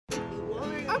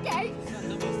Okay.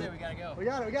 Almost there, we gotta go. We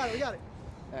got it, we got it, we got it.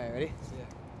 All right, ready?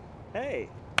 Yeah. Hey.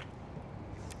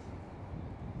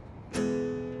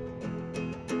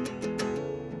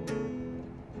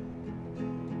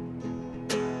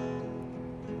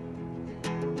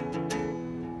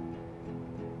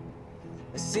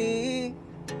 A sea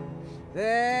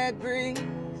that breathes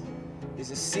is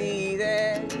a sea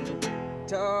that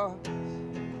talks.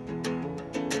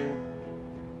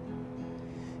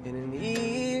 And an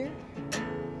ear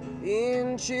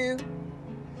into you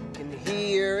can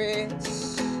hear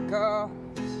its calls.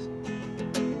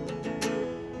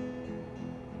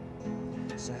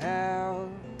 So how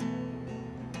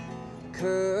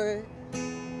could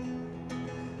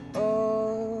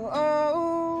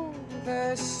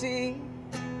the sea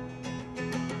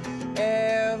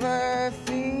ever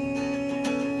feel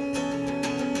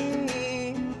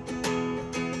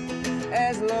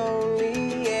as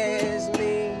lonely as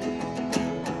me?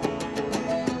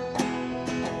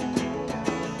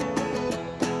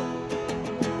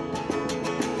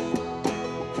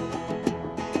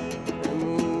 The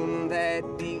moon that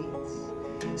beats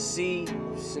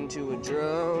seeps into a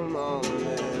drum on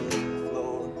the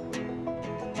floor,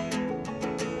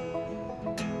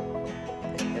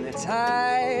 and the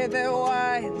tide that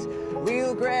winds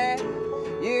will grab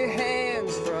your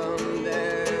hands from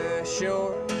the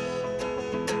shore.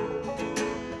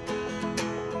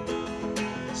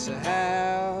 So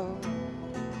how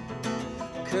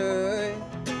could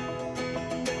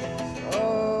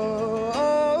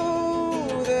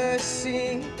the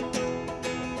sea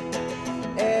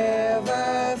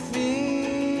ever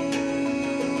feel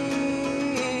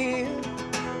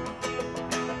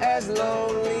as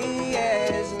lonely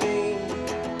as me?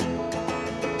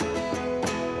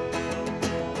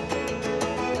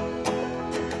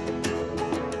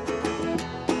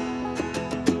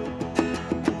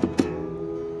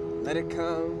 Let it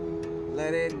come,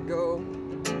 let it go,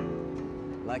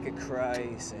 like a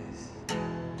crisis.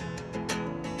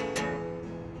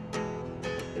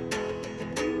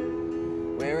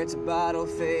 Where it's bottle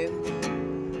filled,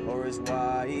 or as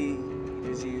wide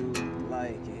as you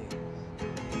like it.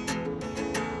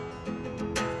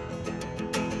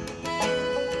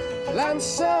 Well, I'm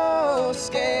so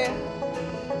scared,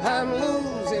 I'm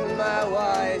losing my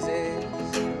wisest.